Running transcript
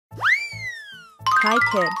Hi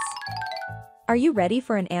kids! Are you ready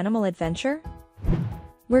for an animal adventure?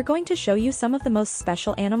 We're going to show you some of the most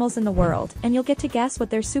special animals in the world and you'll get to guess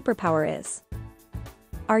what their superpower is.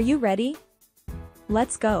 Are you ready?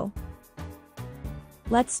 Let's go!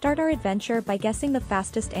 Let's start our adventure by guessing the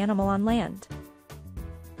fastest animal on land.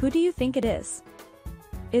 Who do you think it is?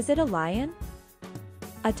 Is it a lion?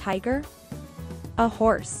 A tiger? A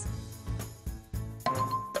horse?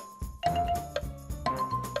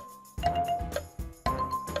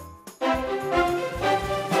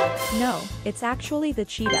 No, it's actually the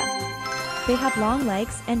cheetah. They have long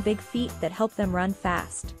legs and big feet that help them run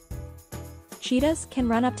fast. Cheetahs can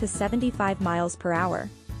run up to 75 miles per hour.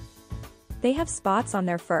 They have spots on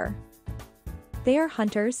their fur. They are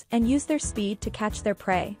hunters and use their speed to catch their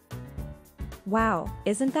prey. Wow,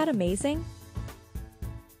 isn't that amazing?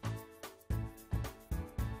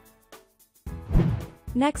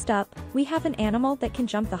 Next up, we have an animal that can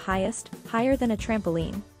jump the highest, higher than a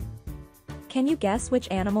trampoline. Can you guess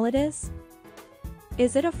which animal it is?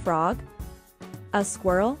 Is it a frog? A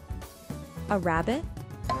squirrel? A rabbit?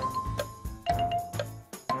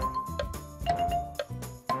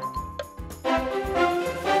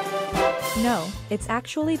 No, it's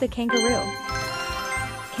actually the kangaroo.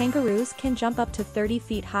 Kangaroos can jump up to 30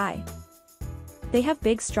 feet high. They have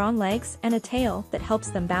big strong legs and a tail that helps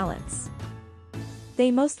them balance.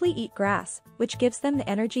 They mostly eat grass, which gives them the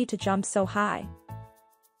energy to jump so high.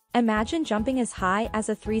 Imagine jumping as high as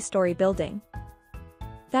a 3-story building.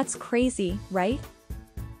 That's crazy, right?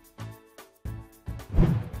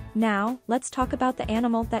 Now, let's talk about the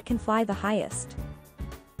animal that can fly the highest.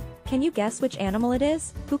 Can you guess which animal it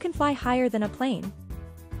is, who can fly higher than a plane?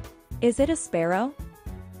 Is it a sparrow?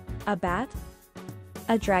 A bat?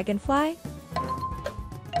 A dragonfly?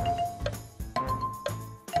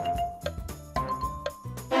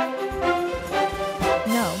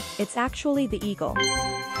 No, it's actually the eagle.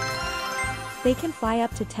 They can fly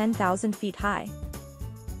up to 10,000 feet high.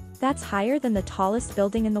 That's higher than the tallest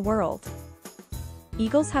building in the world.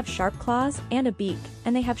 Eagles have sharp claws and a beak,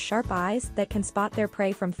 and they have sharp eyes that can spot their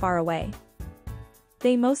prey from far away.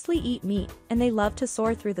 They mostly eat meat, and they love to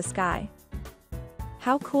soar through the sky.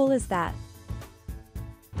 How cool is that?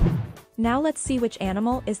 Now let's see which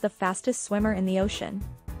animal is the fastest swimmer in the ocean.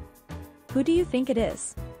 Who do you think it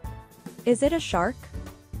is? Is it a shark?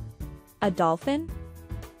 A dolphin?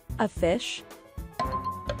 A fish?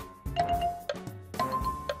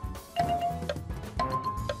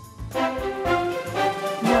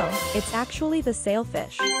 No, it's actually the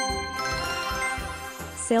sailfish.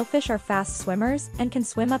 Sailfish are fast swimmers and can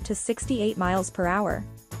swim up to 68 miles per hour.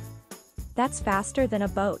 That's faster than a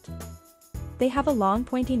boat. They have a long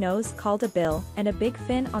pointy nose called a bill and a big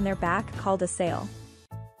fin on their back called a sail.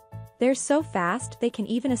 They're so fast they can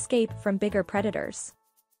even escape from bigger predators.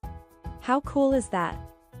 How cool is that?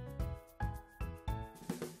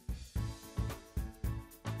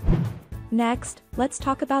 Next, let's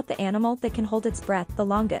talk about the animal that can hold its breath the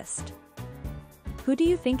longest. Who do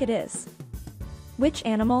you think it is? Which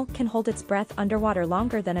animal can hold its breath underwater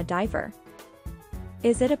longer than a diver?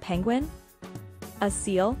 Is it a penguin? A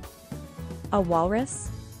seal? A walrus?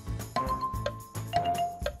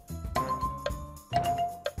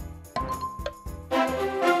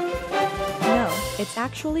 No, it's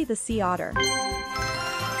actually the sea otter.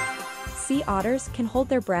 Sea otters can hold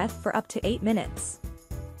their breath for up to 8 minutes.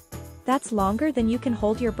 That's longer than you can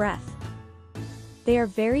hold your breath. They are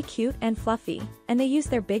very cute and fluffy, and they use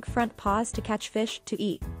their big front paws to catch fish to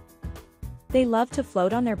eat. They love to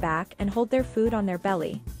float on their back and hold their food on their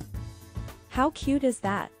belly. How cute is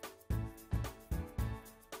that?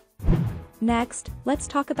 Next, let's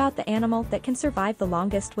talk about the animal that can survive the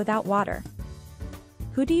longest without water.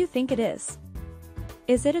 Who do you think it is?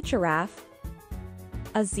 Is it a giraffe?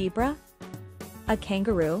 A zebra? A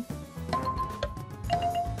kangaroo?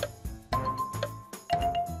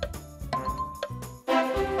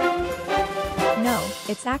 No,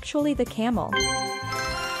 it's actually the camel.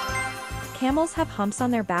 Camels have humps on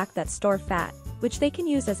their back that store fat, which they can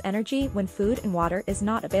use as energy when food and water is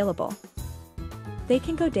not available. They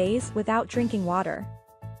can go days without drinking water.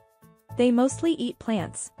 They mostly eat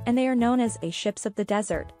plants, and they are known as ships of the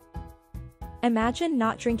desert. Imagine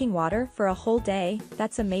not drinking water for a whole day.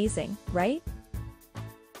 That's amazing, right?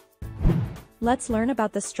 Let's learn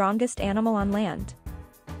about the strongest animal on land.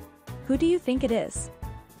 Who do you think it is?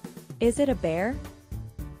 Is it a bear?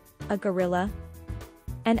 A gorilla?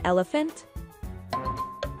 An elephant?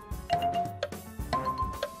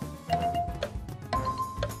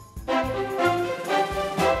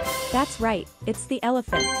 That's right, it's the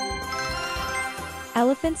elephant.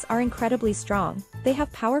 Elephants are incredibly strong. They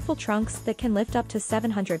have powerful trunks that can lift up to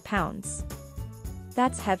 700 pounds.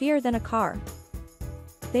 That's heavier than a car.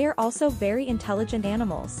 They are also very intelligent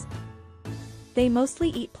animals. They mostly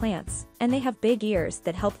eat plants, and they have big ears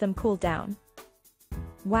that help them cool down.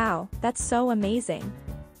 Wow, that's so amazing.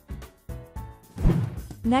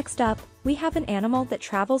 Next up, we have an animal that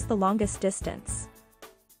travels the longest distance.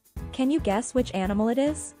 Can you guess which animal it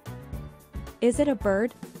is? Is it a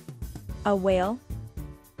bird? A whale?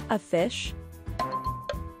 A fish?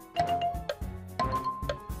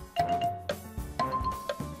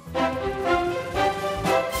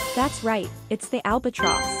 That's right, it's the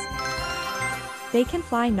albatross. They can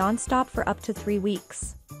fly non-stop for up to 3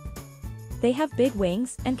 weeks. They have big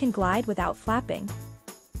wings and can glide without flapping.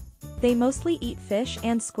 They mostly eat fish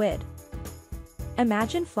and squid.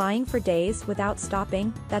 Imagine flying for days without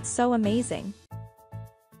stopping, that's so amazing.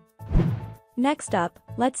 Next up,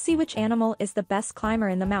 let's see which animal is the best climber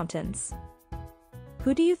in the mountains.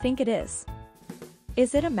 Who do you think it is?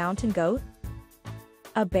 Is it a mountain goat?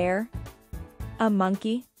 A bear? A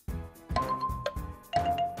monkey?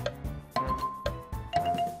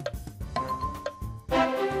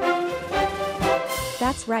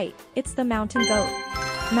 That's right, it's the mountain goat.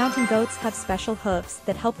 Mountain goats have special hooves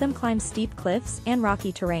that help them climb steep cliffs and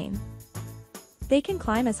rocky terrain. They can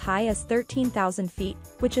climb as high as 13,000 feet,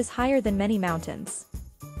 which is higher than many mountains.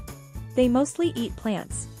 They mostly eat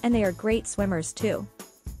plants, and they are great swimmers too.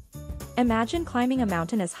 Imagine climbing a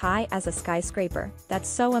mountain as high as a skyscraper, that's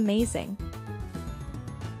so amazing.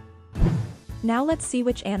 Now let's see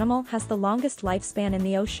which animal has the longest lifespan in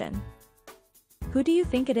the ocean. Who do you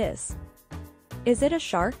think it is? Is it a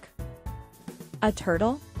shark? A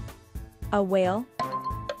turtle? A whale?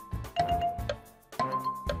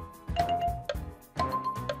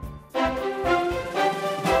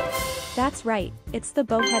 That's right, it's the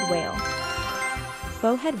bowhead whale.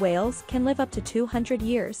 Bowhead whales can live up to 200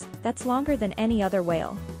 years, that's longer than any other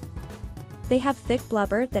whale. They have thick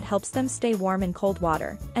blubber that helps them stay warm in cold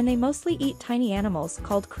water, and they mostly eat tiny animals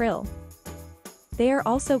called krill. They are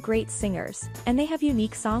also great singers, and they have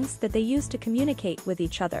unique songs that they use to communicate with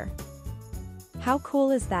each other. How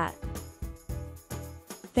cool is that?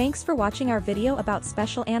 Thanks for watching our video about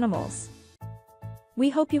special animals. We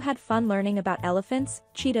hope you had fun learning about elephants,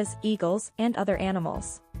 cheetahs, eagles, and other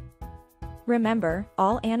animals. Remember,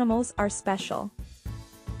 all animals are special.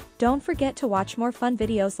 Don't forget to watch more fun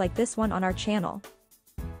videos like this one on our channel.